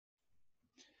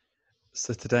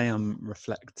So today I'm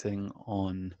reflecting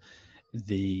on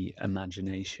the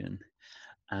imagination,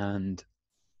 and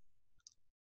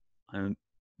I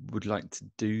would like to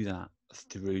do that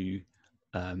through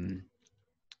um,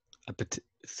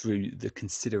 through the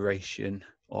consideration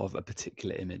of a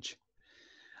particular image.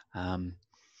 Um,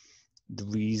 the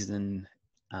reason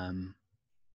um,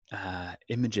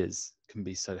 images can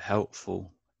be so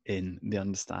helpful in the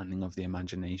understanding of the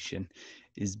imagination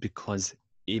is because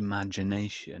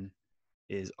imagination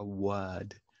is a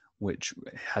word which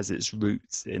has its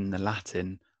roots in the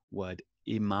Latin word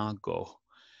imago,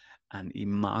 and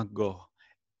imago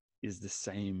is the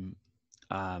same.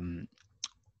 Um,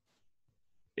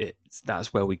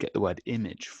 that's where we get the word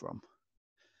image from.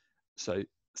 So,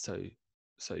 so,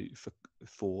 so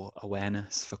for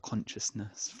awareness, for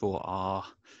consciousness, for us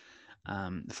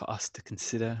to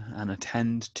consider and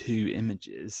attend to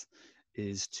images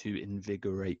is to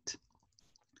invigorate,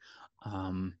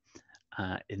 um,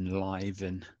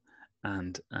 enliven,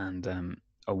 and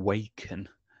awaken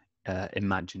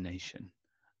imagination.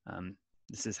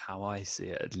 This is how I see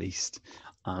it, at least.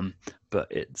 But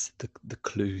it's the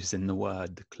clues in the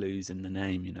word, the clues in the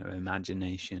name.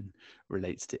 Imagination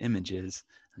relates to images,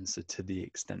 and so to the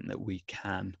extent that we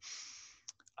can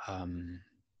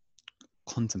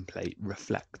contemplate,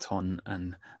 reflect on,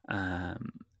 and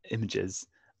images,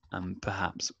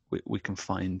 perhaps we can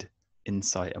find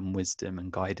insight and wisdom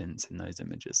and guidance in those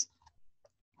images.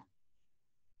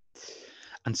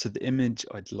 And so the image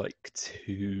I'd like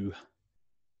to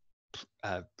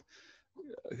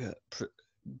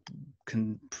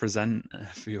can present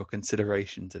for your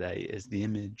consideration today is the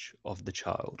image of the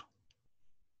child.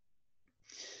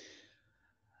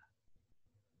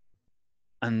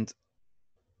 And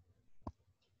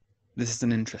this is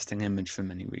an interesting image for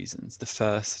many reasons. The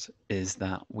first is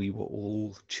that we were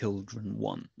all children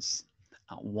once,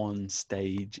 at one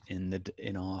stage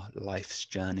in our life's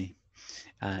journey,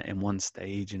 in one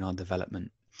stage in our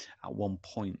development, at one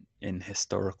point in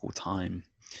historical time,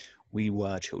 we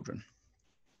were children,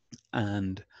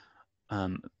 and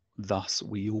thus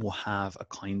we all have a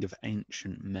kind of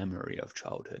ancient memory of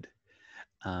childhood.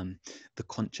 The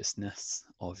consciousness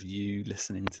of you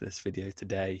listening to this video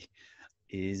today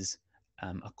is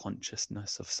a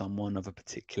consciousness of someone of a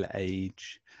particular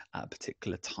age, at a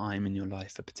particular time in your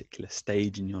life, a particular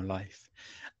stage in your life.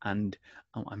 And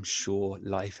I'm sure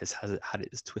life has had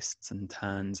its twists and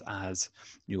turns as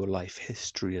your life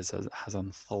history has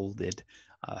unfolded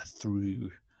through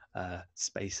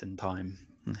space and time.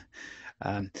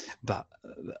 But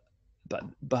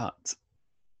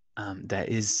there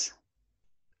is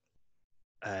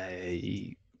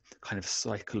a kind of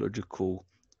psychological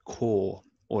core,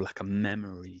 or like a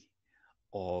memory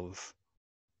of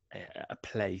a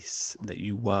place that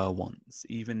you were once,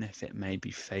 even if it may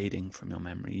be fading from your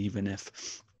memory, even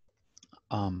if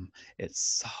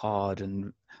it's hard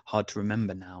to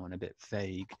remember now and a bit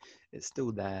vague. It's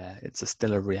still there. It's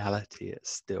still a reality.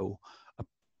 It's still a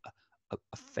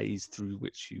phase through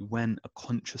which you went, a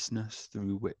consciousness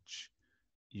through which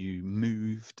you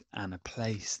moved, and a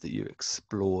place that you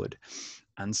explored.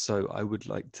 And so I would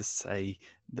like to say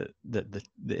that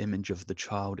the image of the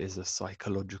child is a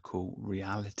psychological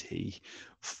reality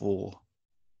for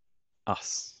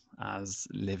us as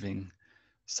living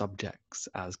subjects,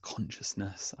 as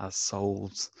consciousness, as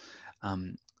souls.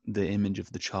 The image of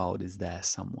the child is there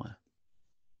somewhere.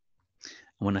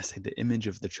 And when I say the image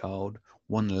of the child,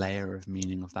 one layer of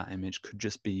meaning of that image could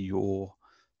just be your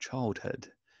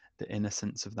childhood, the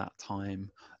innocence of that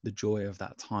time, the joy of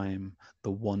that time,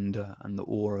 the wonder and the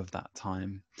awe of that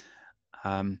time.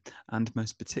 And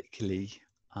most particularly,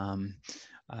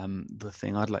 the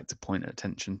thing I'd like to point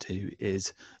attention to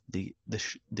is the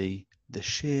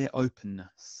sheer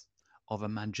openness of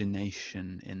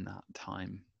imagination in that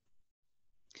time.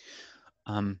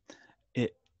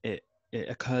 It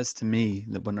occurs to me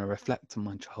that when I reflect on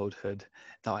my childhood,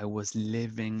 that I was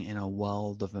living in a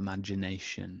world of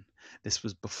imagination. This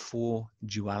was before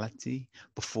duality,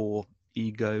 before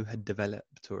ego had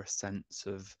developed, or a sense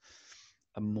of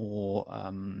a more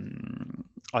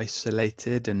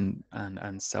isolated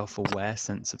and self-aware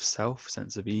sense of self,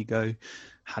 sense of ego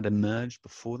had emerged.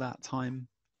 Before that time,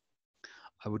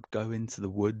 I would go into the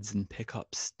woods and pick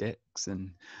up sticks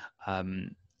and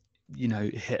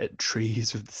hit at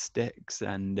trees with the sticks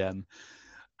and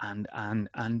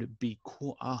be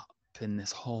caught up in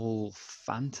this whole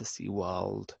fantasy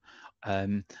world,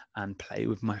 and play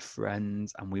with my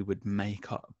friends, and we would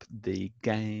make up the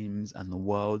games and the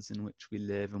worlds in which we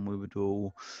live, and we would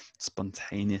all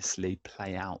spontaneously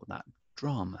play out that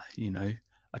drama,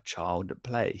 a child at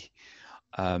play,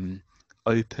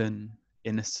 open,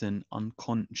 innocent,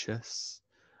 unconscious,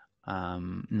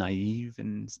 naive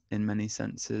in many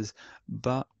senses,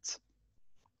 but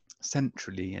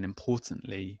centrally and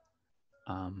importantly,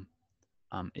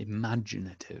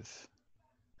 imaginative.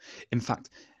 In fact,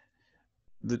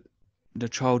 the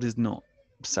child is not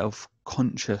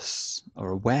self-conscious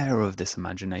or aware of this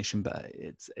imagination, but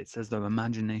it's as though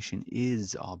imagination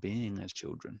is our being as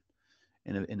children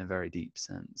in a very deep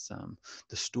sense.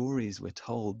 The stories we're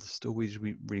told, the stories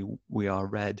we are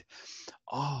read,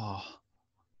 are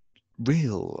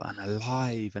real and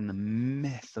alive, and the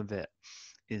myth of it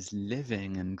is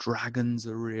living, and dragons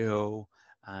are real,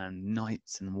 and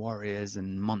knights and warriors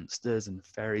and monsters and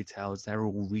fairy tales, they're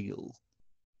all real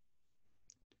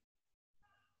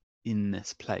in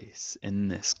this place, in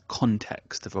this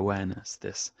context of awareness,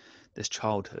 this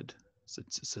childhood. So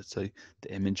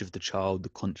the image of the child, the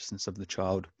consciousness of the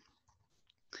child,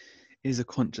 is a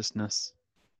consciousness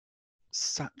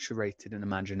saturated in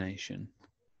imagination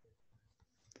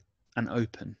and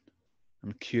open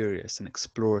and curious and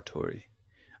exploratory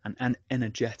and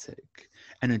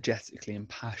energetically and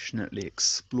passionately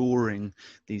exploring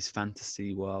these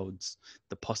fantasy worlds,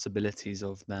 the possibilities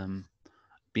of them,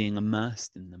 being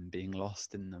immersed in them, being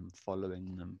lost in them,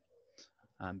 following them,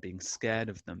 being scared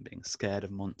of them, being scared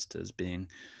of monsters, being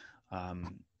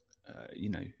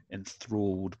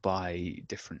enthralled by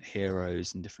different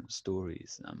heroes and different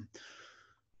stories.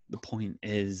 The point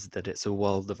is that it's a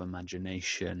world of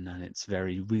imagination, and it's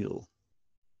very real,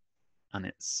 and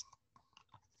it's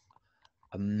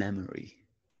a memory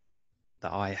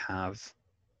that I have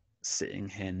sitting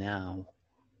here now.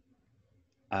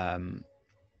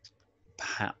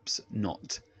 Perhaps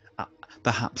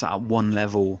at one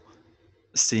level,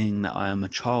 seeing that I am a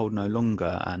child no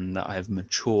longer, and that I have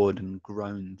matured and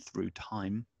grown through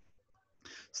time.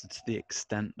 So to the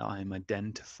extent that I'm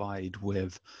identified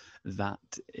with that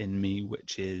in me,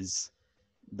 which is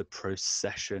the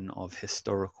procession of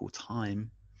historical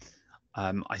time,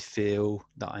 I feel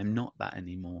that I'm not that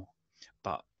anymore.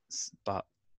 But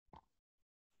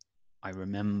I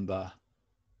remember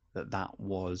that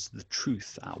was the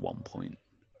truth at one point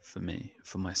for me,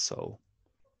 for my soul.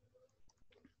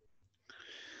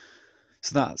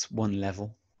 So that's one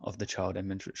level of the child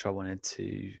image which I wanted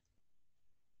to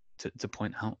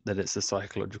point out, that it's a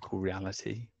psychological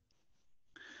reality.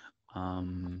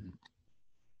 And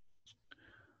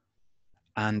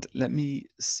let me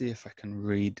see if I can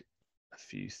read a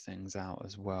few things out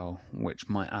as well, which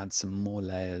might add some more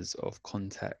layers of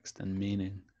context and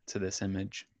meaning to this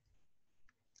image.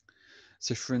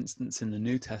 So, for instance, in the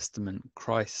New Testament,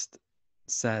 Christ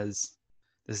says,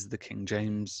 this is the King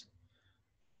James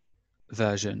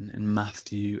version, in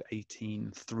Matthew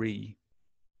 18:3,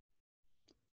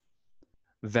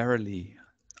 "Verily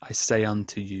I say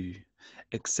unto you,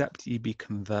 except ye be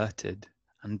converted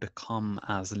and become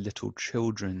as little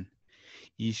children,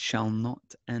 ye shall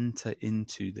not enter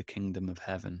into the kingdom of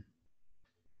heaven."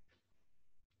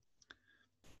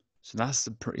 So that's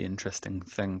a pretty interesting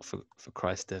thing for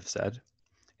Christ to have said.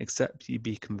 Except ye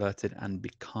be converted and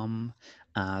become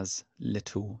as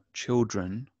little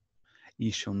children, ye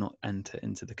shall not enter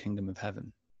into the kingdom of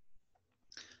heaven.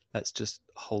 Let's just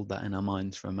hold that in our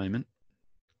minds for a moment.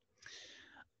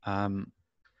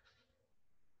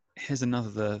 Here's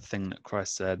another thing that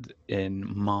Christ said in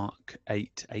Mark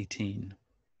 8:18.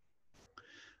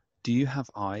 "Do you have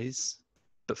eyes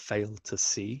but fail to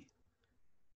see,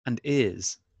 and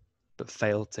ears but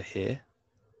fail to hear?"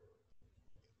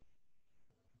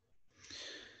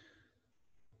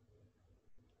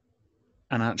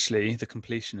 And actually, the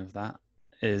completion of that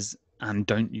is, "And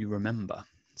don't you remember?"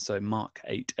 So Mark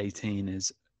 8:18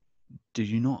 is, do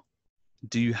you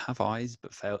have eyes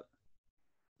but fail?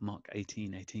 Mark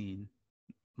 18:18.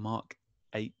 Mark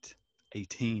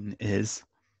 8:18 is,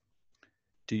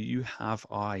 do you have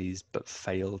eyes but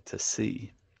fail to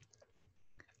see,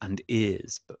 and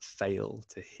ears but fail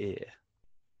to hear?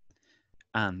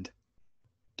 And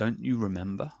don't you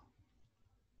remember?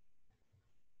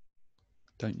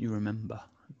 Don't you remember?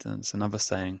 That's another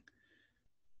saying.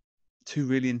 Two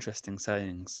really interesting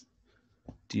sayings.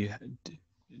 Do you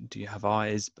have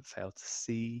eyes but fail to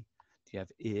see? Do you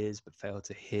have ears but fail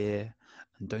to hear?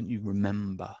 And don't you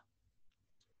remember?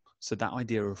 So that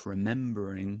idea of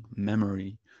remembering,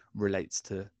 memory, relates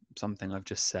to something I've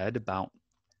just said about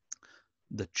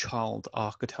the child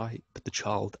archetype, the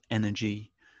child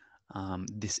energy,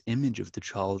 this image of the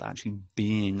child actually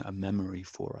being a memory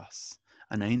for us,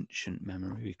 an ancient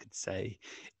memory, we could say,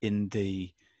 in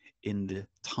the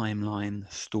timeline,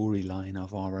 storyline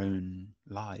of our own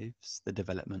lives, the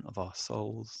development of our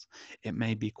souls. It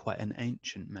may be quite an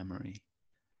ancient memory.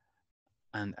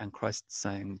 And Christ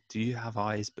saying, do you have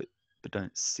eyes but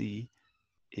don't see,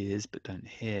 ears but don't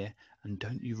hear, and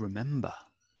don't you remember?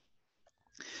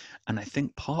 And I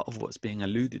think part of what's being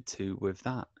alluded to with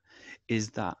that is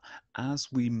that as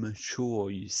we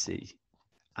mature, you see,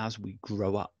 as we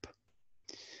grow up,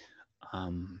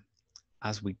 and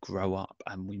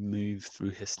we move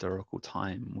through historical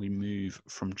time, we move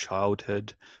from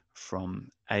childhood, from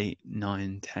 8,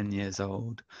 9, 10 years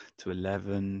old to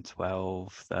 11,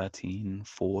 12, 13,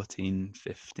 14,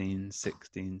 15,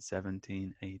 16,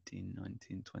 17, 18,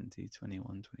 19, 20, 21,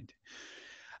 22.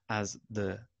 As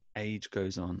the age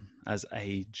goes on, as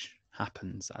age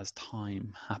happens, as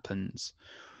time happens,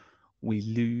 we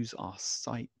lose our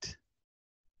sight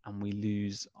and we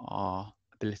lose our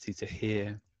ability to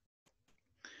hear.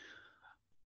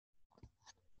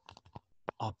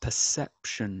 Our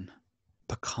perception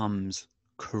becomes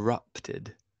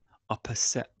corrupted. Our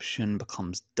perception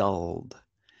becomes dulled.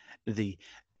 The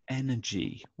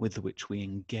energy with which we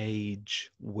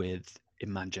engage with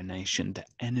imagination, the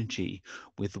energy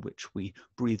with which we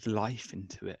breathe life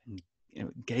into it and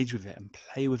engage with it and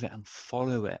play with it and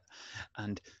follow it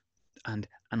and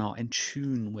are in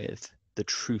tune with the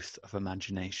truth of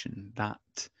imagination,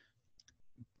 that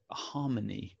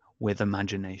harmony with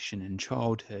imagination in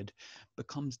childhood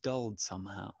becomes dulled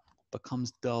somehow,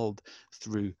 becomes dulled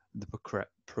through the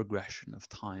progression of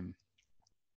time.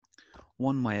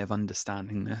 One way of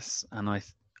understanding this, and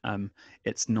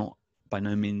it's not by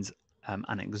no means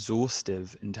an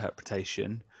exhaustive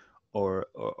interpretation or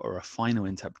a final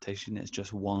interpretation, it's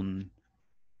just one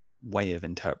way of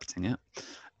interpreting it.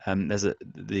 There's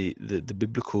the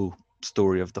biblical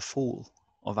story of the fall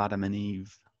of Adam and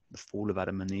Eve. The fall of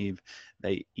Adam and Eve,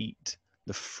 they eat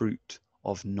the fruit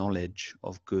of knowledge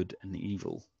of good and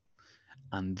evil,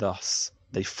 and thus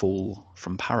they fall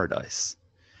from paradise.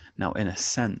 Now, in a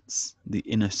sense, the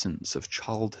innocence of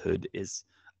childhood is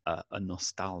a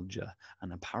nostalgia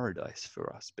and a paradise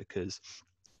for us, because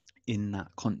in that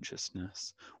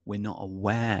consciousness, we're not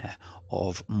aware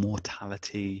of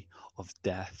mortality, of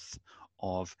death,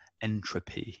 of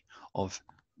entropy, of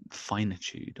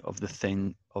finitude, of the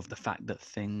fact that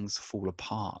things fall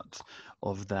apart,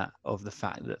 of the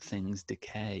fact that things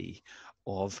decay,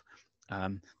 of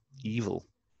evil.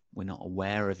 We're not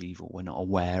aware of evil. We're not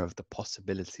aware of the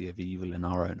possibility of evil in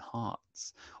our own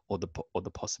hearts, or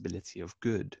the possibility of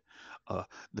good,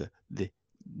 the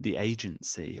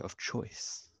agency of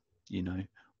choice.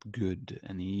 Good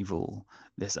and evil,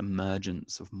 this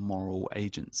emergence of moral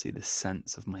agency, this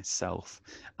sense of myself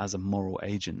as a moral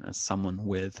agent, as someone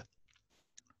with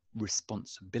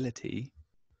responsibility,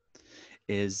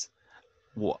 is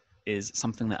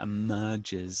something that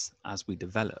emerges as we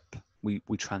develop.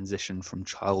 We transition from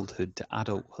childhood to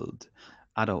adulthood,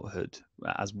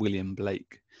 as William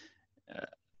Blake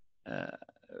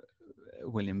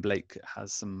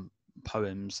has some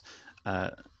poems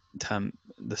term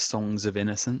the songs of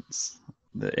innocence,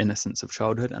 the innocence of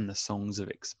childhood, and the songs of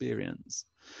experience.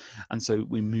 And so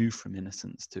we move from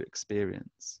innocence to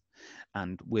experience.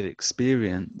 And with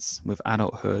experience, with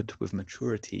adulthood, with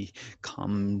maturity,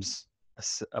 comes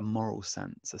a moral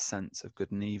sense, a sense of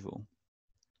good and evil,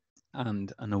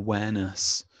 and an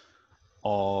awareness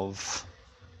of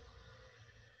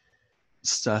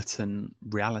certain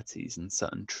realities and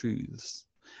certain truths.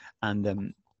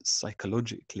 And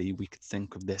psychologically, we could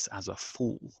think of this as a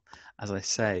fall. As I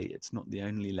say, it's not the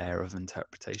only layer of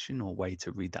interpretation or way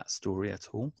to read that story at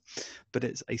all, but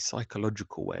it's a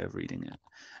psychological way of reading it.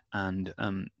 And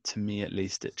to me, at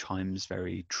least, it chimes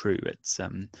very true. It's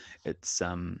a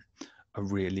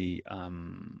really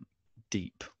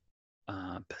deep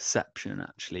perception,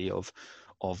 actually, of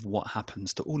what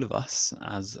happens to all of us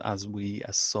as we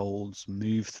as souls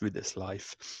move through this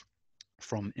life,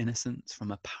 from innocence,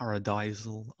 from a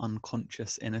paradisal,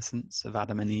 unconscious innocence of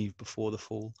Adam and Eve before the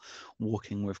fall,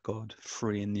 walking with God,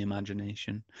 free in the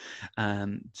imagination,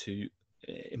 to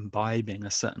imbibing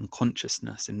a certain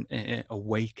consciousness and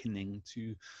awakening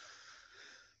to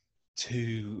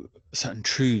certain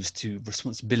truths, to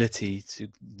responsibility, to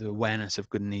the awareness of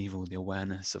good and evil, the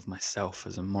awareness of myself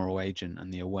as a moral agent,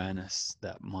 and the awareness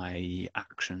that my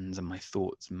actions and my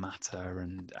thoughts matter,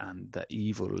 and that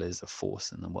evil is a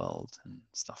force in the world, and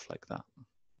stuff like that.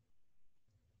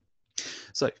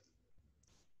 So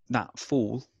that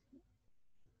fall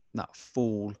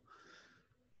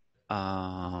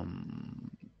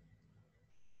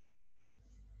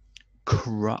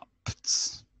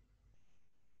corrupts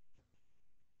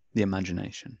the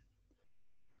imagination.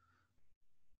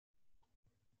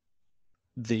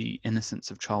 The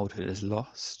innocence of childhood is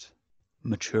lost,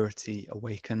 maturity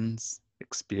awakens,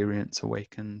 experience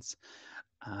awakens,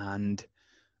 and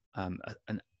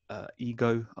an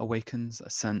ego awakens, a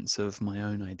sense of my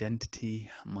own identity,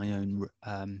 my own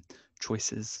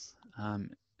choices,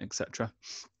 etc.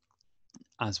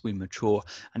 as we mature.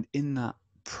 And in that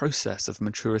process of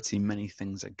maturity, many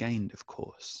things are gained, of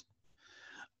course.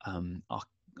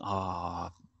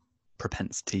 Our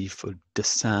propensity for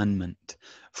discernment,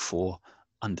 for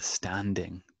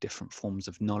understanding different forms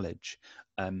of knowledge,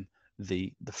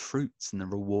 the fruits and the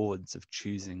rewards of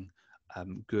choosing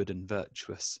good and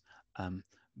virtuous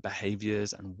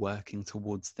behaviors and working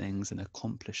towards things and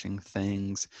accomplishing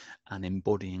things and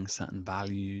embodying certain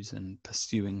values and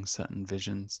pursuing certain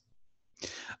visions,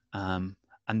 and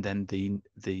then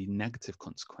the negative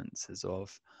consequences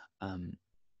of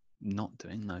not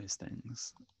doing those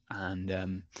things,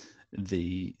 and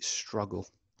the struggle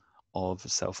of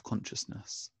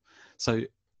self-consciousness. So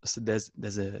there's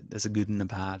a good and a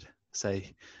bad,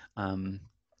 say,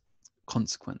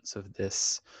 consequence of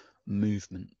this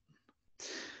movement.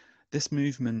 This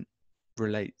movement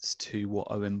relates to what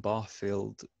Owen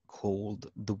Barfield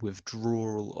called the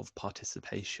withdrawal of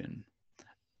participation.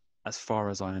 As far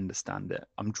as I understand it,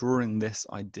 I'm drawing this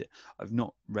idea. I've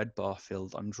not read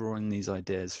Barfield. I'm drawing these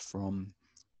ideas from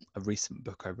a recent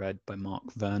book I read by Mark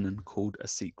Vernon called A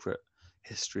Secret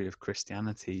History of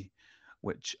Christianity,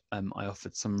 which I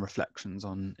offered some reflections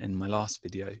on in my last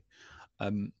video.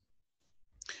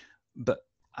 But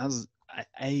as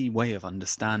a way of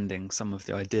understanding some of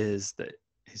the ideas that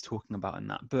he's talking about in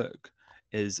that book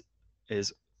is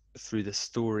through the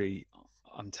story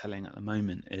I'm telling at the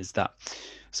moment, is that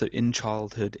so in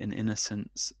childhood, in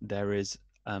innocence, there is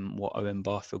what Owen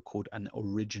Barfield called an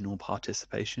original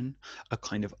participation, a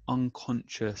kind of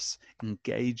unconscious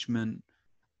engagement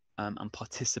and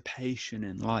participation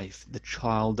in life, the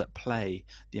child at play,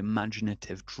 the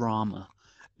imaginative drama,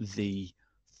 the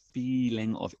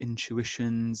feeling of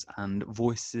intuitions and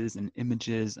voices and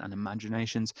images and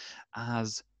imaginations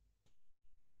as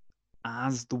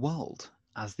the world,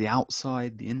 as the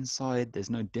outside, the inside. There's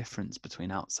no difference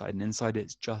between outside and inside.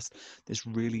 It's just this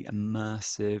really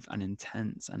immersive and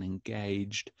intense and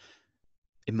engaged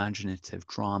imaginative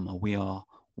drama. We are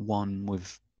one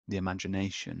with the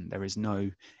imagination. There is no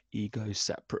ego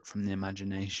separate from the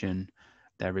imagination.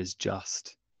 There is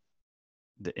just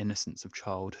the innocence of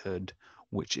childhood,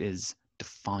 which is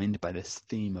defined by this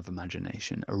theme of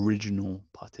imagination, original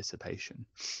participation.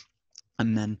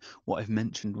 And then what I've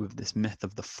mentioned with this myth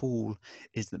of the fall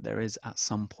is that there is at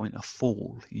some point a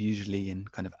fall, usually in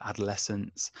kind of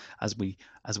adolescence, as we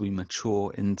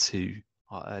mature into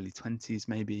our early 20s,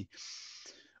 maybe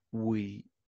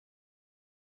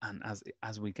and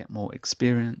as we get more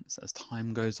experience, as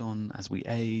time goes on, as we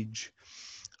age,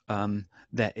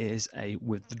 there is a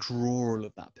withdrawal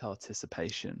of that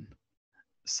participation.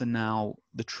 So now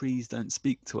the trees don't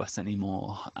speak to us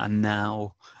anymore, and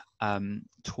now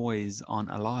toys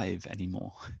aren't alive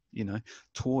anymore. You know,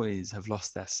 toys have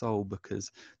lost their soul,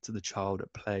 because to the child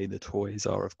at play, the toys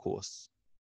are, of course,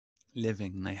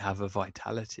 living. They have a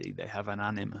vitality, they have an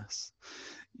animus,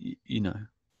 you know,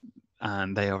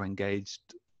 and they are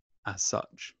engaged as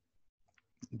such.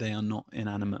 They are not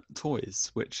inanimate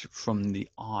toys, which from the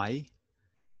eye,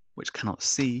 which cannot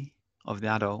see, of the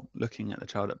adult looking at the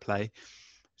child at play,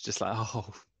 it's just like,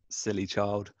 oh, silly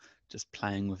child, just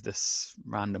playing with this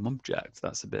random object.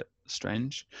 That's a bit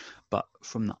strange. But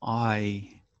from the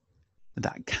eye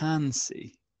that can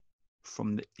see,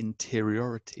 from the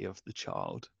interiority of the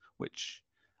child, which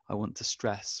I want to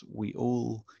stress, we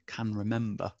all can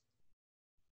remember.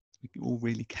 We all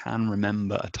really can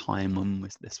remember a time when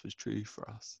this was true for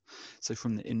us. So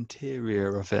from the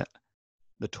interior of it,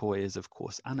 the toy is, of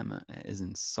course, animate. It is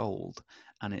ensouled,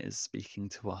 and it is speaking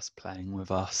to us, playing with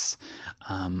us,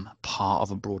 part of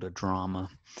a broader drama.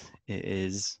 It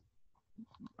is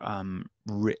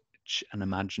rich and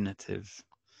imaginative.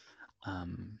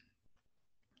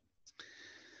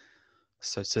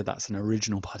 So that's an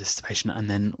original participation, and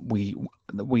then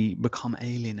we become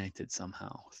alienated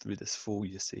somehow through this fall,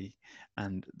 you see,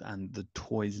 and the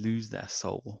toys lose their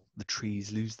soul, the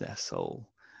trees lose their soul.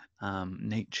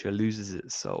 Nature loses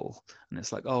its soul, and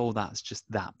it's like, oh, that's just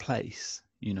that place.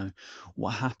 You know,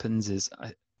 what happens is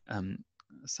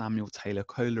Samuel Taylor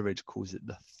Coleridge calls it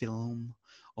the film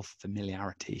of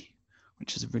familiarity,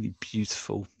 which is a really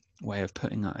beautiful way of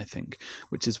putting it, I think,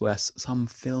 which is where some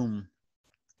film,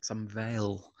 some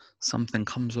veil, something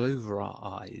comes over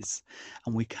our eyes,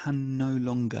 and we can no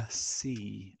longer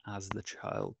see as the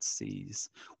child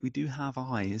sees. We do have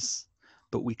eyes,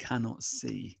 but we cannot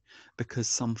see, because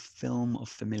some film of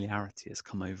familiarity has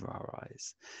come over our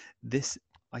eyes.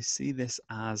 I see this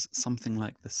as something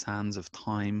like the sands of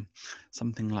time,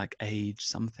 something like age,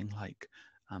 something like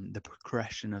the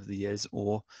progression of the years,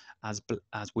 or as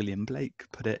William Blake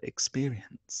put it,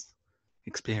 experience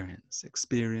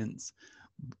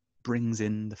brings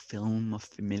in the film of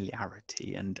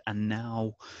familiarity, and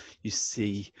now you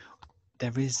see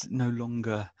there is no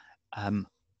longer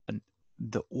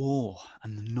the awe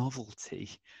and the novelty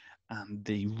and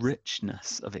the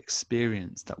richness of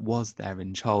experience that was there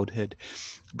in childhood,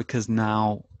 because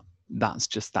now that's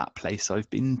just that place I've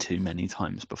been to many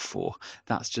times before.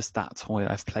 That's just that toy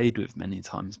I've played with many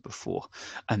times before.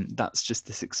 And that's just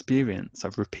this experience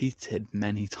I've repeated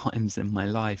many times in my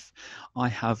life. I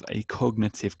have a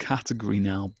cognitive category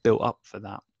now built up for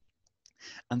that.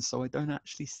 And so I don't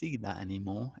actually see that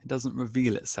anymore. It doesn't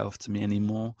reveal itself to me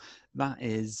anymore. That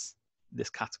is this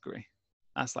category.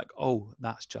 That's like, oh,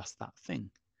 that's just that thing.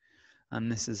 And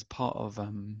this is part of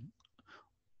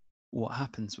what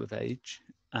happens with age.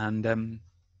 And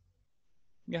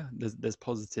yeah, there's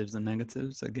positives and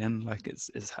negatives. Again, like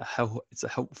it's a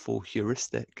helpful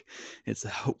heuristic. It's a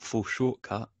helpful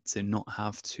shortcut to not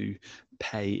have to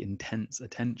pay intense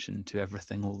attention to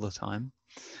everything all the time.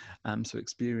 So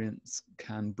experience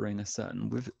can bring a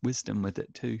certain wisdom with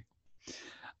it too.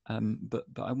 But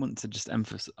I want to just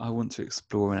I want to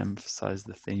explore and emphasize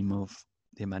the theme of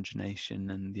the imagination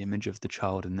and the image of the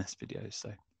child in this video.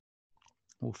 So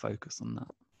we'll focus on that.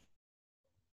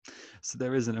 So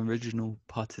there is an original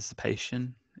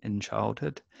participation in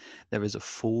childhood. There is a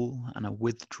fall and a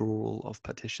withdrawal of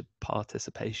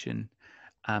participation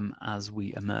as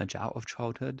we emerge out of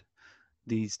childhood.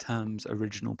 These terms,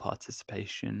 original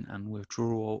participation and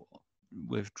withdrawal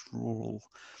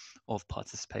of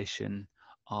participation,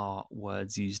 are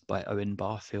words used by Owen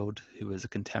Barfield, who was a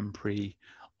contemporary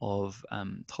of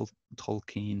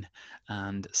Tolkien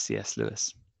and C.S.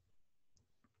 Lewis.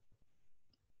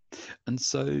 And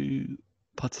so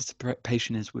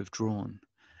participation is withdrawn.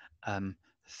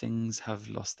 Things have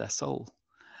lost their soul.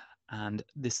 And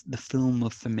the film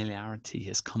of familiarity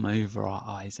has come over our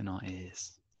eyes and our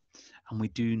ears. And we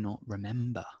do not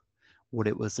remember what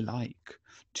it was like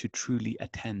to truly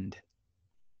attend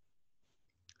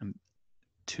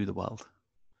to the world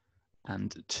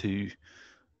and to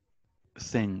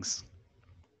things.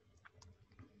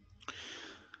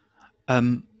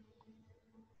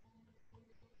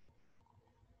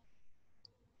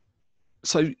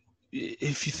 So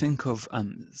if you think of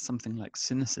something like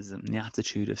cynicism, the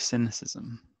attitude of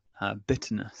cynicism,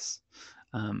 bitterness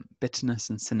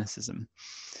and cynicism,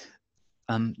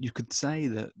 you could say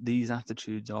that these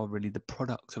attitudes are really the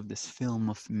product of this film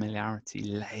of familiarity,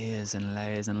 layers and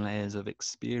layers and layers of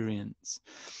experience,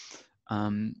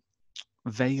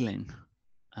 veiling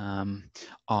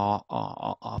our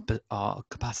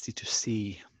capacity to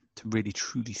see, to really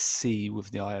truly see with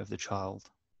the eye of the child,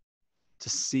 to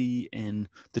see in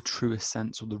the truest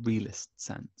sense or the realist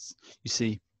sense. You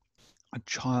see, a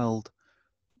child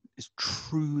is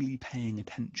truly paying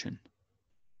attention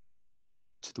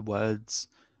to the words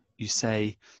you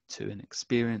say, to an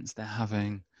experience they're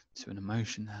having, to an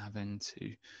emotion they're having,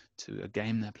 to a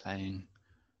game they're playing.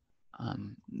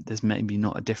 There's maybe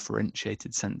not a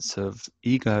differentiated sense of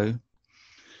ego,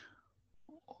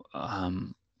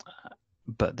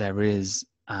 but there is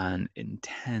an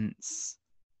intense,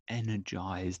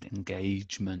 energized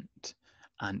engagement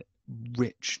and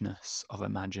richness of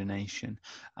imagination,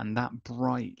 and that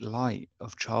bright light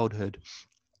of childhood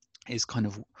is kind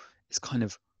of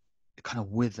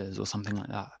withers or something like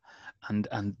that,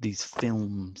 and these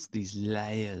films, these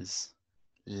layers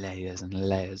and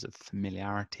layers of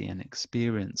familiarity and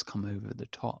experience come over the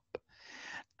top,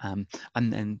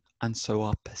 and so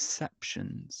our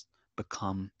perceptions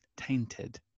become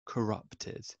tainted,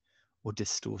 corrupted, or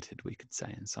distorted, we could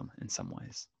say, in some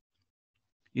ways.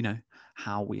 You know,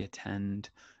 how we attend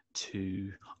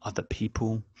to other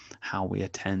people, how we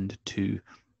attend to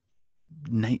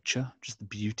nature, just the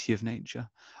beauty of nature.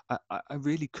 I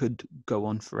really could go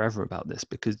on forever about this,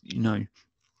 because you know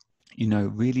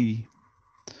really,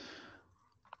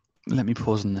 let me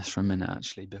pause on this for a minute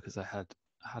actually, because I had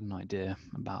an idea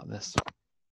about this.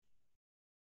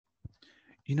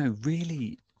 You know,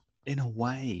 really, in a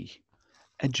way,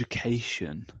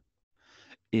 education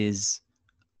is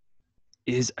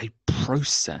a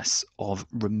process of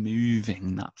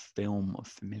removing that film of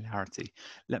familiarity.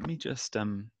 Let me just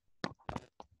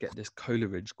get this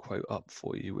Coleridge quote up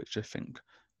for you, which I think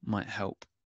might help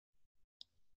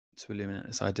to illuminate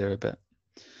this idea a bit.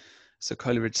 So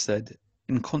Coleridge said,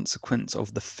 "In consequence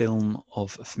of the film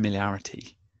of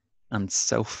familiarity and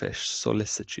selfish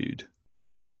solicitude,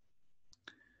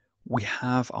 we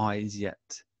have eyes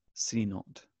yet see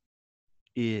not,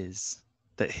 ears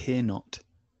that hear not,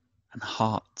 and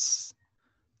hearts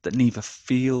that neither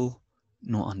feel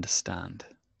nor understand.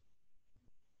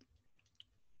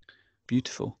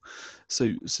 Beautiful.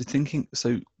 So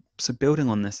building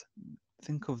on this,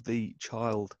 think of the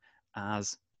child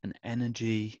as an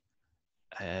energy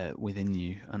within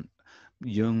you. And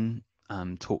Jung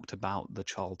talked about the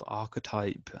child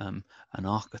archetype, an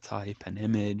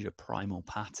image, a primal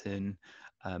pattern,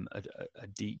 a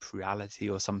deep reality,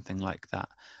 or something like that.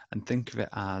 And think of it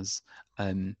as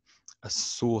a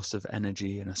source of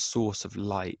energy and a source of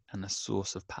light and a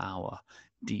source of power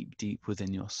deep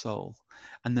within your soul.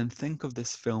 And then think of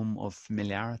this film of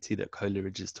familiarity that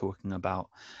Coleridge is talking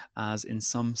about as, in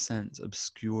some sense,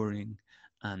 obscuring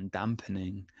and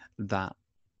dampening that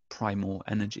primal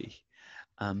energy.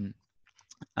 And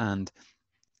as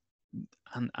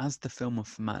the film of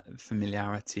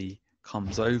familiarity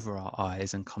comes over our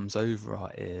eyes and comes over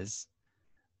our ears,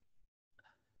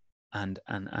 and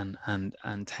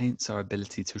taints our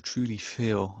ability to truly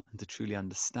feel and to truly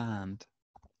understand,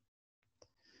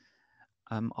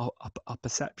 our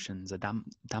perceptions are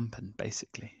dampened,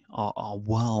 basically. Our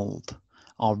world,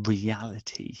 our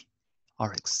reality,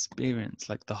 our experience,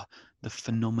 like the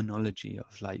phenomenology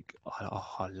of like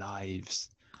our lives,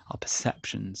 our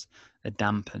perceptions are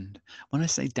dampened. When I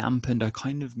say dampened, I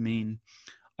kind of mean,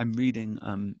 I'm reading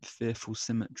Fearful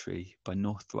Symmetry by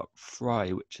Northrop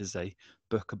Frye, which is a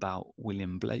book about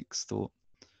William Blake's thought.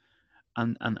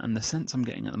 And the sense I'm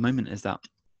getting at the moment is that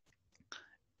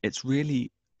it's really,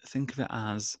 think of it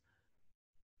as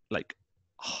like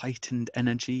heightened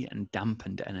energy and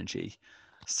dampened energy.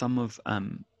 Some of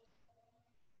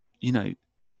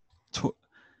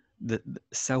the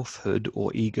selfhood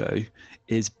or ego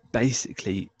is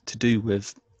basically to do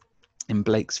with, in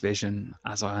Blake's vision,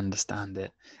 as I understand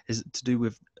it, is to do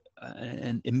with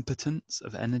an impotence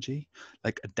of energy,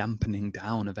 like a dampening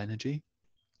down of energy,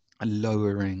 a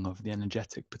lowering of the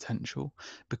energetic potential,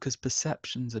 because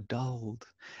perceptions are dulled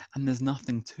and there's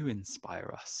nothing to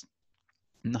inspire us.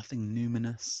 Nothing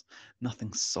numinous,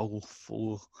 nothing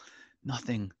soulful,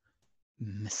 nothing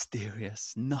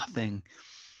mysterious, nothing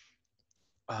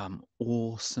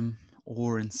awesome,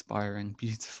 awe-inspiring,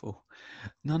 beautiful.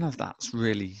 None of that's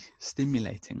really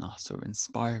stimulating us or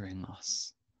inspiring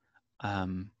us,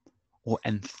 or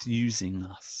enthusing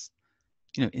us.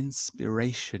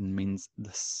 Inspiration means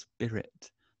the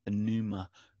spirit, the pneuma,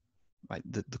 right?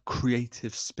 The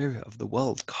creative spirit of the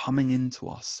world coming into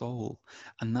our soul.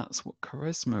 And that's what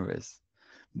charisma is.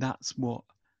 That's what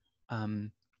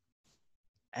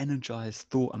energized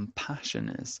thought and passion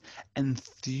is.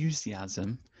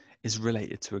 Enthusiasm is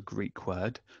related to a Greek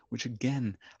word, which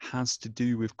again has to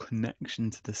do with connection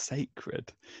to the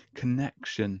sacred,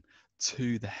 connection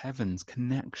to the heavens,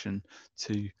 connection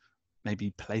to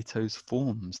maybe Plato's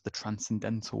forms, the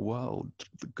transcendental world,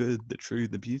 the good, the true,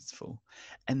 the beautiful.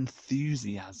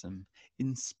 Enthusiasm,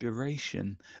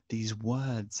 inspiration, these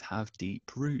words have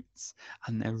deep roots,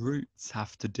 and their roots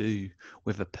have to do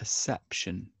with a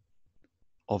perception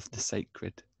of the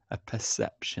sacred, a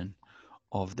perception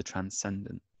of the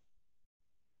transcendent.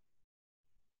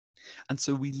 And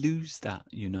so we lose that,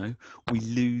 we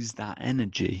lose that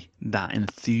energy, that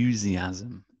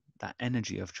enthusiasm, that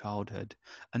energy of childhood.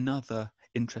 Another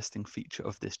interesting feature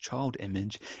of this child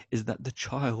image is that the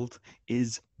child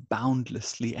is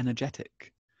boundlessly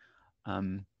energetic.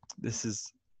 This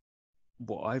is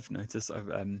what I've noticed. I've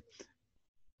got,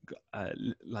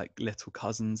 like little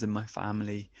cousins in my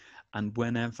family, and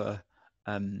whenever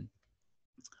I'm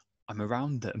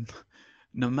around them,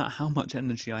 no matter how much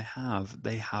energy I have,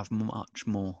 they have much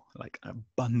more, like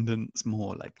abundance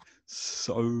more, like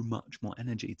so much more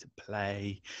energy to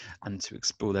play and to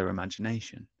explore their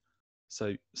imagination.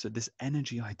 So this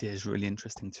energy idea is really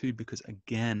interesting too, because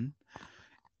again,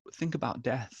 think about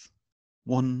death.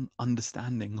 One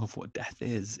understanding of what death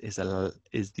is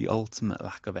the ultimate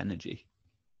lack of energy.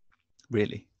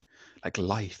 Really, like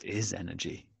life is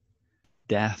energy.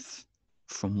 Death,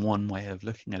 from one way of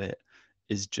looking at it,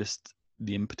 is just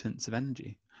the impotence of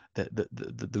energy,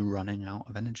 the running out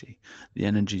of energy. The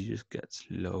energy just gets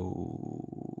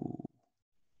low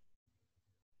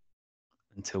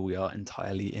until we are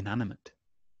entirely inanimate,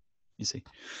 you see.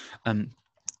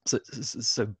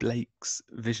 So Blake's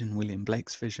vision, William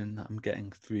Blake's vision that I'm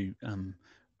getting through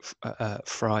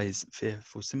Frye's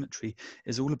Fearful Symmetry,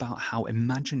 is all about how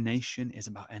imagination is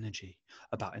about energy,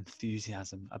 about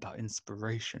enthusiasm, about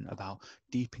inspiration, about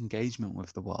deep engagement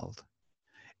with the world.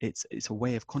 It's a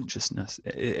way of consciousness.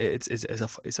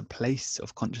 It's a place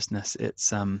of consciousness.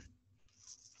 It's a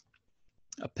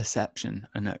perception,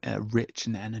 and a rich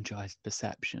and energized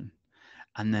perception.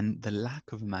 And then the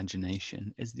lack of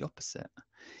imagination is the opposite,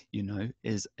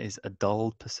 is a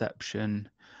dulled perception,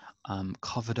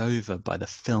 covered over by the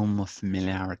film of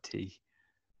familiarity,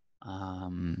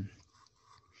 and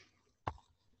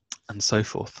so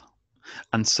forth.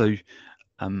 And so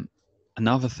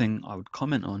another thing I would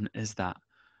comment on is that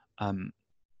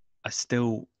I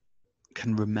still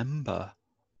can remember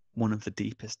one of the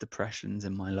deepest depressions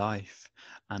in my life,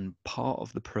 and part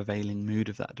of the prevailing mood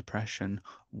of that depression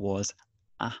was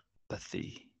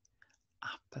apathy.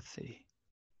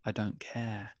 I don't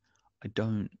care. I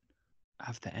don't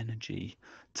have the energy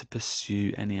to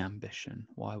pursue any ambition.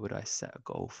 Why would I set a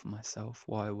goal for myself?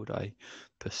 Why would I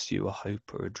pursue a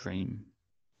hope or a dream?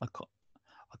 I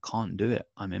can't do it.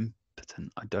 I'm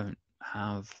impotent. I don't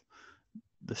have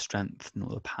the strength, nor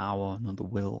the power, nor the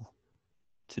will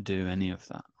to do any of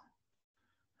that.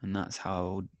 And that's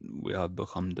how we are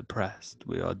become depressed.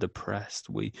 We are depressed.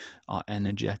 We are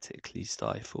energetically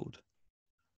stifled.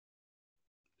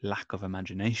 Lack of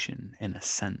imagination, in a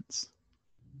sense.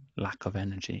 Lack of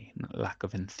energy, lack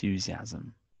of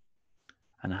enthusiasm.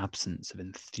 An absence of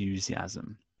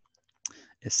enthusiasm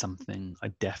is something I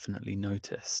definitely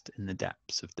noticed in the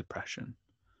depths of depression.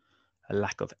 A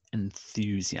lack of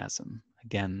enthusiasm.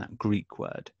 Again, that Greek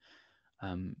word.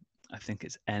 I think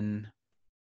it's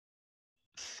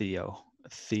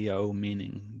Theo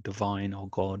meaning divine or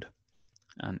God,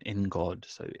 and in God.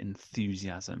 So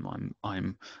enthusiasm.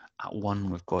 I'm at one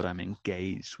with God. I'm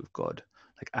engaged with God,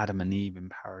 like Adam and Eve in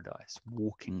paradise,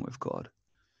 walking with God.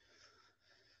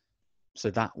 So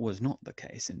that was not the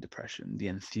case in depression. The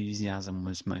enthusiasm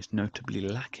was most notably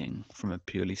lacking from a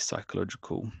purely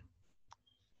psychological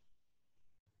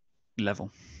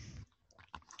level.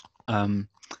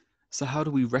 So how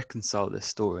do we reconcile this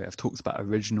story? I've talked about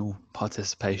original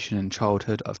participation in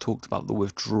childhood. I've talked about the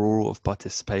withdrawal of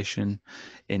participation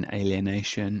in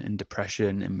alienation, in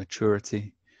depression, in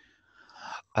maturity.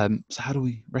 So how do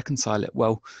we reconcile it?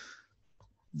 Well,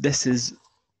 this is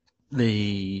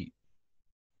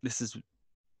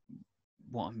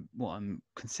what I'm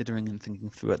considering and thinking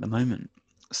through at the moment.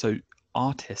 So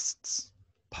artists,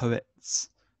 poets,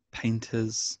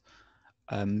 painters,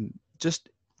 just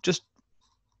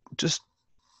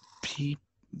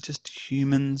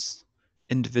humans,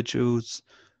 individuals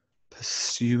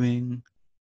pursuing,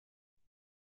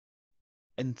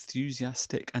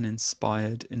 enthusiastic and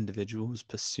inspired individuals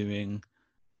pursuing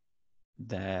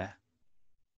the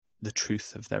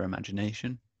truth of their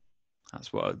imagination.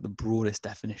 That's what the broadest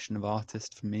definition of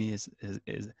artist for me is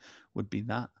would be.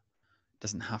 That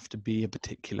doesn't have to be a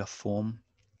particular form,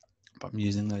 but I'm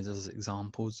using those as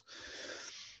examples.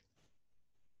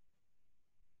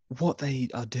 What they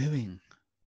are doing,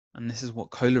 and this is what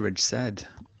Coleridge said,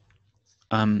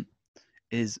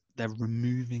 is they're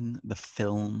removing the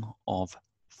film of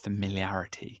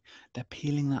familiarity. They're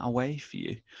peeling that away for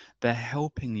you. They're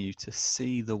helping you to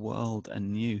see the world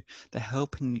anew. They're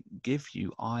helping give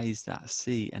you eyes that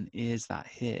see and ears that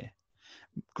hear.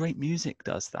 Great music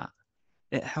does that.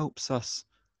 It helps us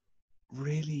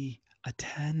really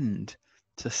attend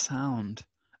to sound,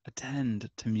 attend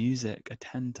to music,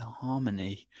 attend to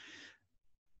harmony.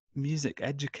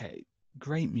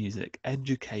 Great music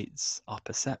educates our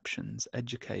perceptions,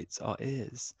 educates our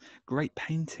ears. Great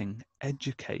painting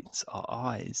educates our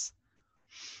eyes.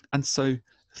 And so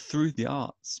through the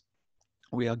arts,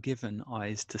 we are given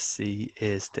eyes to see,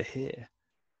 ears to hear.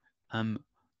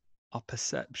 Our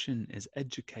perception is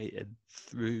educated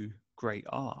through great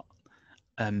art.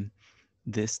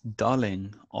 This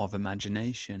dulling of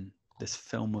imagination, this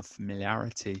film of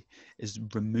familiarity, is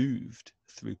removed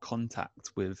through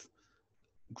contact with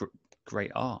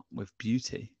great art, with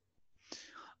beauty.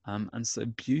 And so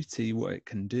beauty, what it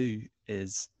can do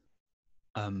is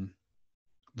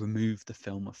remove the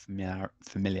film of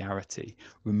familiarity,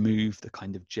 remove the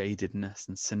kind of jadedness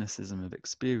and cynicism of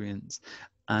experience,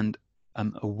 and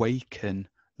awaken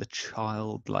the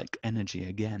childlike energy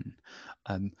again,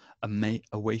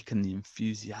 awaken the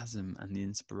enthusiasm and the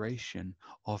inspiration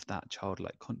of that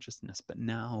childlike consciousness, but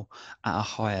now at a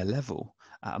higher level,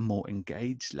 at a more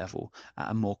engaged level,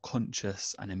 at a more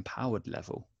conscious and empowered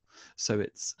level. So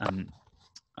it's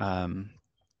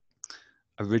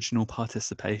original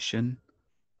participation,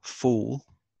 fall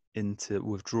into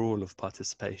withdrawal of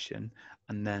participation,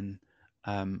 and then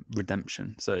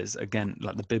redemption. So it's again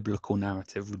like the biblical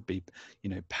narrative would be,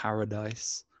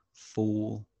 paradise,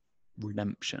 fall,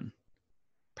 redemption.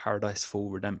 Paradise,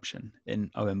 fall, redemption. In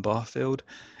Owen Barfield,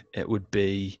 it would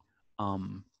be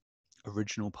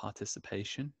original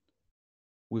participation,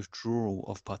 withdrawal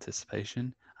of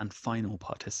participation, and final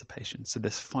participation. So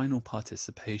this final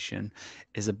participation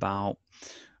is about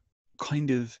kind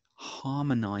of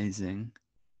harmonizing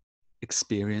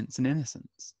experience and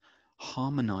innocence,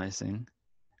 harmonizing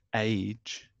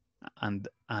age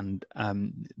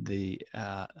the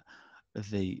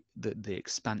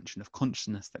expansion of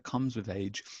consciousness that comes with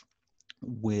age,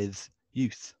 with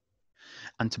youth.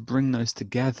 And to bring those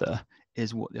together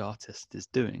is what the artist is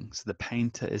doing. So the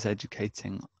painter is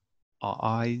educating our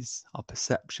eyes, our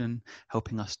perception,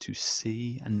 helping us to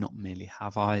see and not merely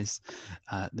have eyes.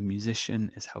 The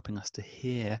musician is helping us to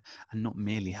hear and not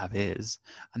merely have ears.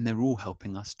 And they're all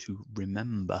helping us to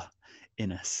remember,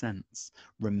 in a sense,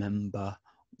 remember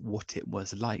what it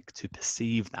was like to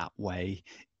perceive that way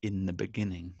in the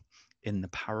beginning, in the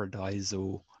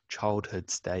paradisal childhood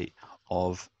state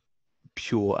of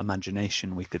pure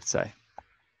imagination, we could say.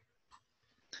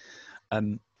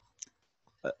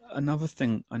 Another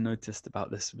thing I noticed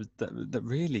about this was that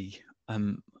really,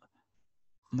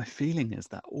 my feeling is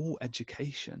that all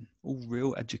education, all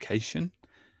real education,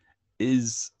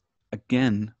 is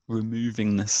again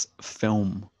removing this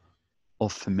film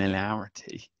of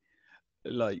familiarity.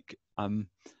 Like,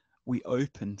 we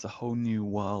open to whole new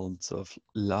worlds of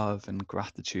love and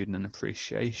gratitude and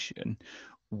appreciation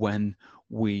when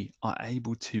we are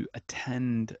able to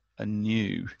attend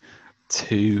anew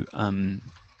to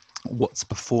what's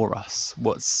before us,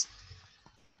 to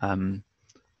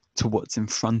what's in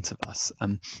front of us,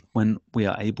 when we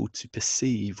are able to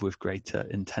perceive with greater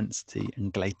intensity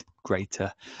and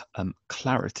greater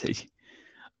clarity.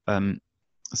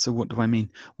 So what do I mean?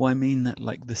 Well, I mean that,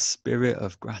 like, the spirit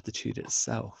of gratitude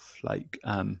itself, like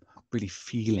really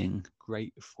feeling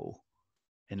grateful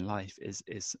in life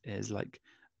is like,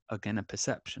 again, a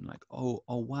perception. Like, oh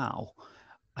wow,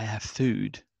 I have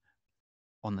food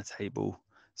on the table.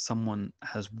 Someone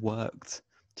has worked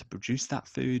to produce that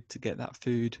food, to get that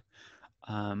food.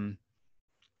 The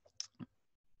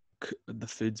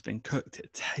food's been cooked,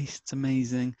 it tastes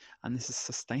amazing, and this is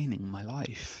sustaining my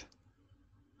life.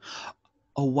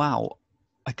 Oh wow,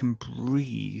 I can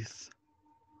breathe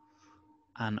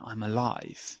and I'm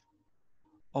alive.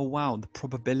 Oh wow, the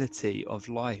probability of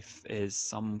life is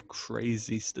some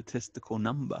crazy statistical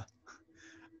number.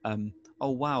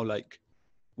 Oh wow, like,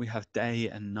 we have day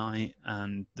and night,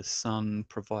 and the sun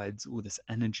provides all this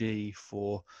energy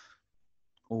for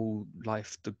all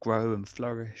life to grow and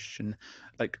flourish. And,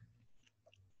 like,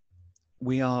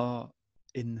 we are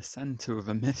in the center of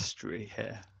a mystery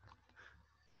here,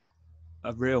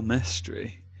 a real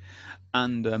mystery.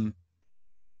 And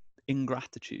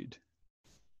ingratitude,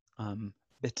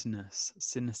 bitterness,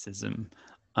 cynicism,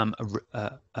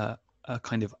 a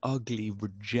kind of ugly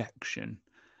rejection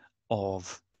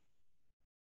of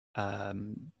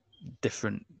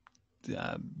different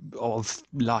of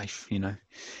life,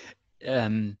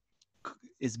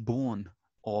 is born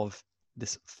of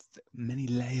this many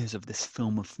layers of this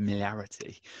film of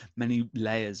familiarity, many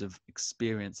layers of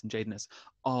experience and jadedness.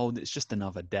 Oh, it's just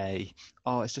another day.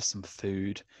 Oh, it's just some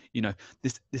food.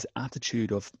 This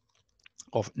attitude of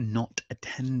not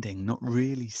attending, not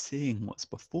really seeing what's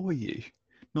before you,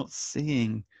 not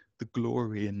seeing the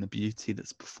glory and the beauty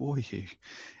that's before you.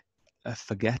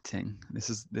 Forgetting. This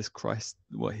is Christ,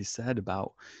 what he said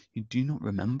about, you do not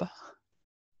remember.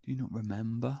 Do you not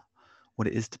remember what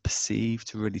it is to perceive,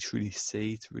 to really truly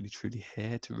see, to really truly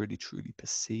hear, to really truly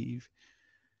perceive,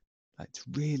 like to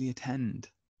really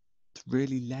attend, to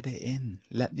really let it in,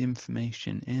 let the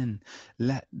information in,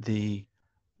 let the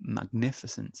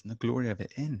magnificence and the glory of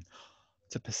it in,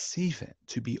 to perceive it,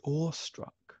 to be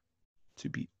awestruck, to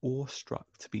be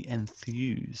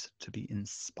enthused, to be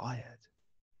inspired.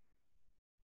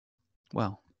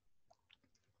 Well,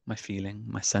 my feeling,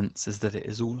 my sense is that it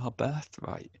is all our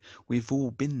birthright. We've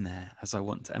all been there, as I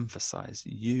want to emphasize.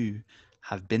 You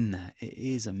have been there. It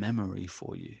is a memory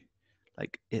for you.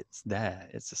 Like, it's there.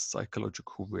 It's a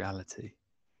psychological reality.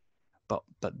 But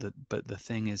the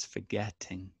thing is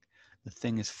forgetting. The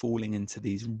thing is falling into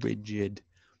these rigid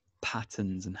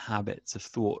patterns and habits of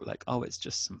thought, like, oh, it's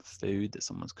just some food that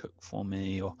someone's cooked for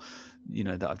me, or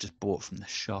that I've just bought from the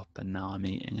shop and now I'm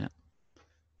eating it.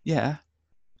 Yeah,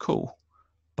 cool.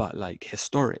 But, like,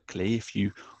 historically, if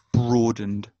you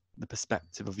broadened the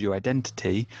perspective of your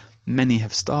identity, many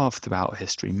have starved throughout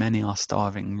history. Many are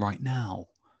starving right now.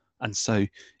 And so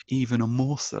even a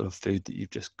morsel of food that you've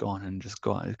just gone and just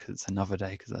got because it's another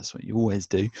day, because that's what you always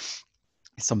do,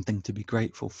 is something to be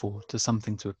grateful for, to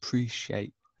something to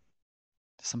appreciate,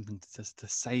 to something to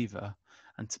savor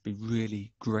and to be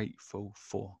really grateful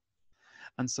for.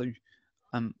 And so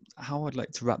how I'd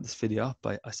like to wrap this video up,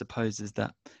 I suppose, is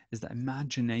that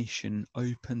imagination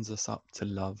opens us up to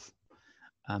love.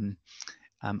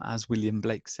 As William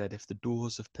Blake said, if the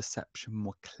doors of perception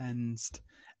were cleansed,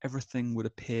 everything would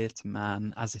appear to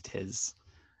man as it is,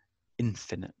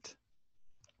 infinite.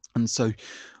 And so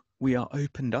we are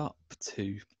opened up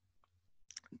to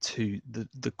to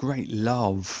the great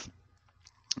love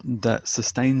that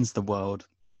sustains the world,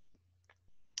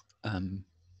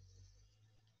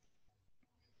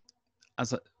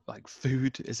 as a, like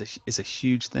food is a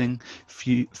huge thing.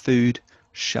 Food,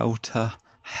 shelter,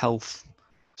 health,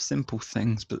 simple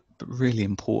things, but really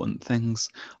important things.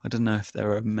 I don't know if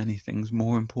there are many things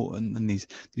more important than these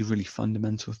really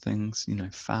fundamental things. You know,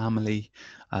 family,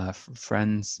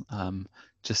 friends,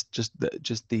 just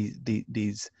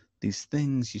these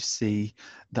things you see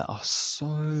that are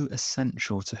so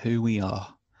essential to who we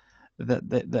are, that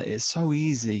it's so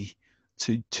easy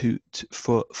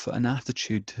for an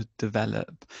attitude to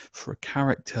develop, for a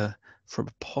character, for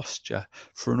a posture,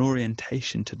 for an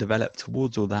orientation to develop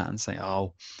towards all that, and say,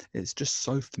 oh, it's just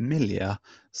so familiar,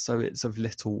 so it's of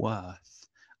little worth.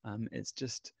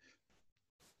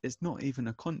 It's not even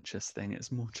a conscious thing,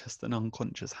 it's more just an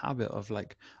unconscious habit of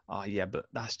like, oh yeah, but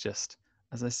that's just,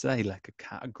 as I say, like a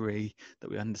category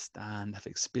that we understand, have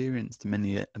experienced a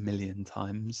million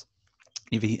times.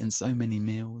 You've eaten so many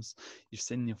meals, you've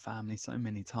seen your family so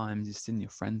many times, you've seen your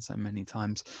friends so many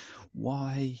times.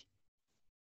 Why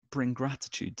bring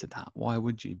gratitude to that? Why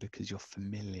would you? Because you're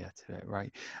familiar to it,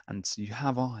 right? And so you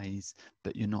have eyes,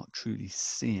 but you're not truly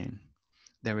seeing.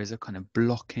 There is a kind of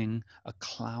blocking, a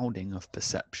clouding of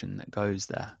perception that goes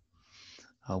there.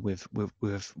 With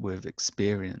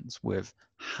experience, with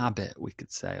habit, we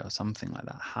could say, or something like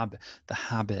that.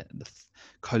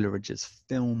 Coleridge's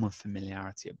film of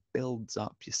familiarity, it builds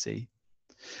up, you see.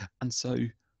 And so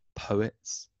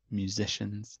poets,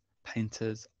 musicians,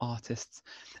 painters, artists,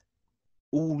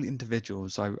 all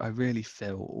individuals, I really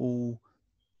feel, all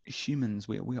humans,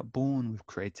 we are born with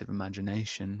creative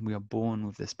imagination. We are born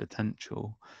with this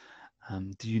potential.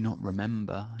 Do you not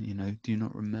remember, do you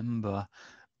not remember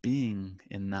being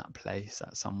in that place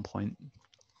at some point?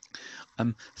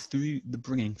 Through the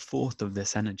bringing forth of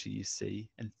this energy, you see,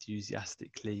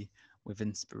 enthusiastically, with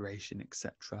inspiration,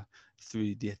 etc.,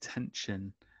 through the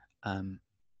attention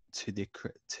to the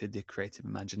creative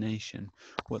imagination,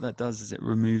 what that does is it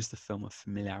removes the film of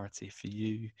familiarity for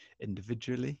you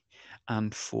individually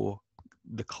and for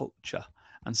the culture.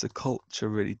 And so culture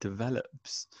really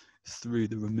develops through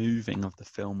the removing of the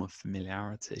film of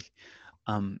familiarity.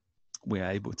 We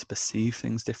are able to perceive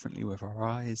things differently with our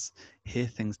eyes, hear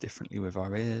things differently with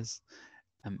our ears.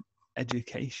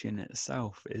 Education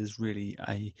itself is really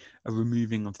a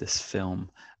removing of this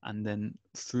film, and then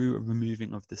through a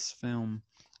removing of this film,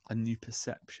 a new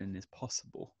perception is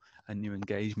possible, a new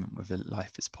engagement with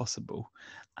life is possible,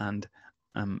 and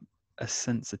a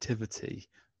sensitivity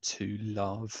to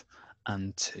love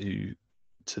and to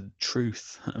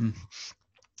truth,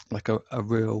 like a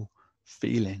real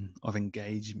feeling of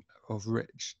engagement, of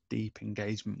rich, deep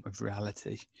engagement with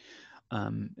reality,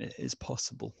 is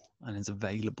possible and is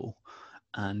available,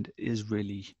 and is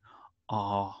really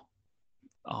our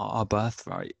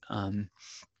birthright. And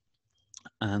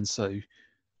so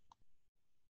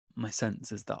my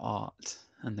sense is that art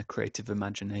and the creative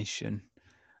imagination,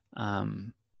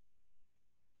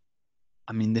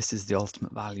 this is the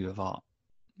ultimate value of art.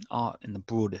 Art in the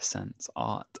broadest sense,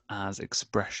 art as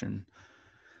expression,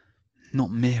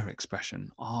 not mere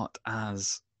expression, art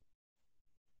as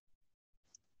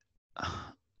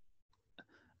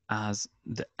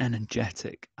the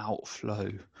energetic outflow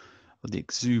or the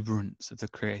exuberance of the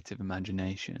creative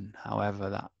imagination, however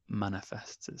that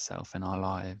manifests itself in our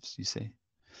lives, you see.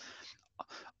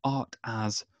 Art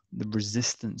as the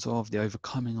resistance of, the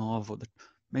overcoming of, or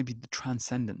maybe the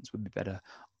transcendence would be better.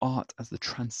 Art as the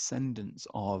transcendence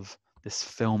of this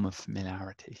film of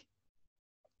familiarity.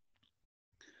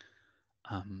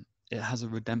 It has a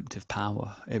redemptive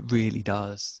power. It really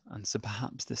does. And so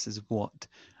perhaps this is what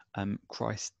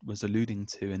Christ was alluding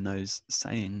to in those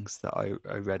sayings that I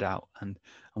read out, and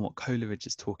what Coleridge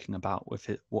is talking about with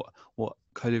it, what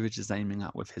Coleridge is aiming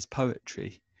at with his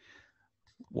poetry,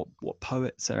 what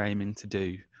poets are aiming to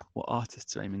do, what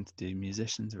artists are aiming to do,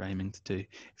 musicians are aiming to do.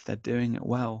 If they're doing it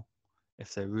well,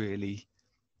 if they're really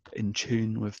in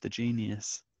tune with the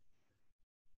genius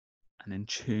and in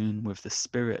tune with the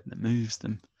spirit that moves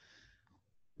them,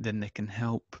 then they can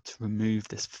help to remove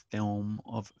this film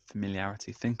of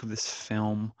familiarity. Think of this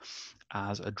film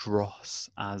as a dross,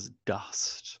 as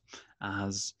dust,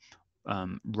 as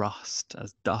rust,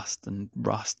 as dust and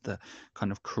rust that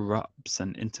kind of corrupts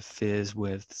and interferes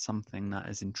with something that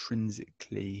is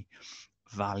intrinsically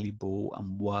valuable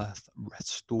and worth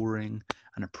restoring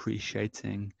and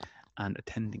appreciating and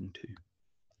attending to.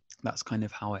 That's kind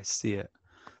of how I see it.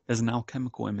 There's an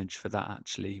alchemical image for that,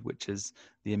 actually, which is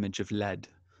the image of lead.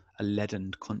 a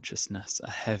leadened consciousness, a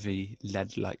heavy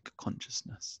lead-like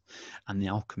consciousness. And the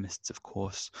alchemists, of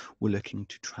course, were looking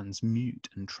to transmute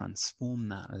and transform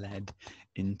that lead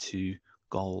into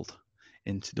gold,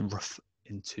 into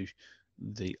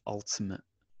the ultimate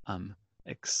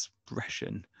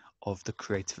expression of the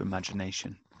creative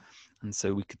imagination. And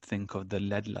so we could think of the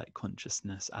lead-like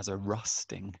consciousness as a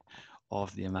rusting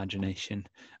of the imagination,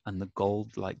 and the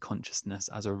gold-like consciousness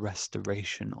as a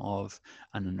restoration of,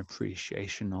 and an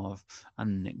appreciation of,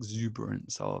 and an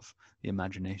exuberance of the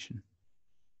imagination.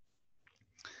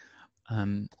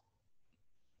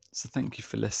 So thank you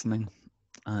for listening.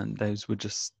 And those were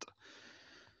just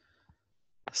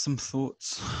some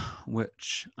thoughts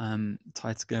which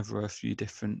tie together a few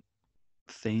different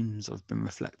themes I've been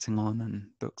reflecting on, and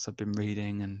books I've been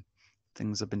reading, and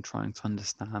things I've been trying to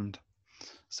understand.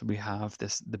 So we have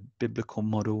the biblical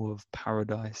model of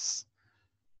paradise,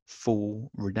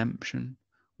 full redemption.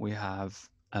 We have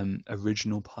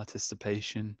original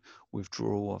participation,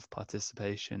 withdrawal of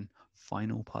participation,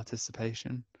 final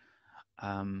participation.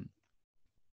 And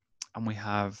we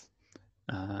have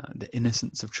the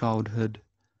innocence of childhood,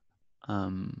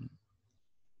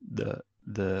 the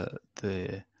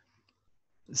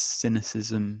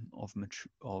cynicism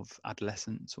of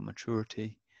adolescence or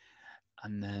maturity,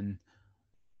 and then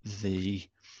the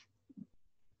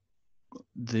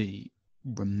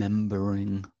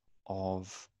remembering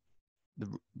of the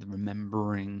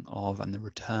remembering of and the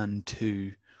return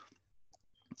to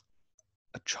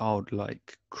a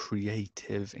childlike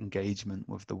creative engagement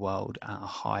with the world at a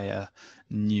higher,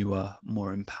 newer,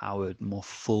 more empowered, more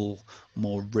full,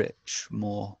 more rich,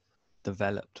 more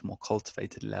developed, more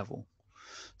cultivated level.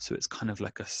 So it's kind of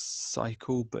like a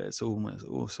cycle, but it's almost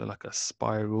also like a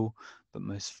spiral, but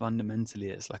most fundamentally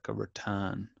it's like a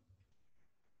return.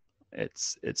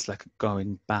 It's like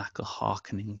going back, a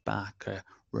hearkening back, a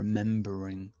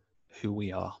remembering who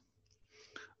we are.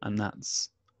 And that's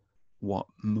what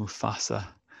Mufasa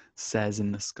says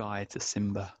in the sky to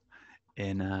Simba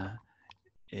in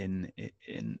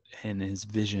his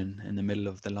vision in the middle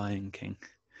of the Lion King.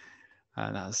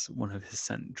 That's one of his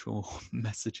central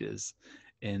messages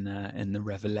in the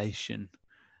revelation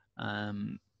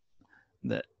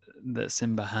that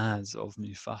Simba has of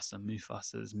Mufasa.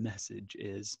 Mufasa's message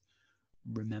is,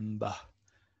 remember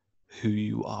who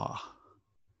you are.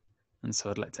 And so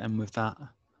I'd like to end with that.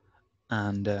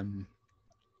 And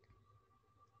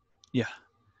yeah,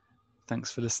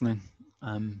 thanks for listening.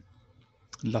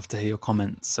 Love to hear your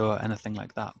comments or anything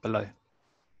like that below.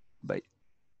 Bye.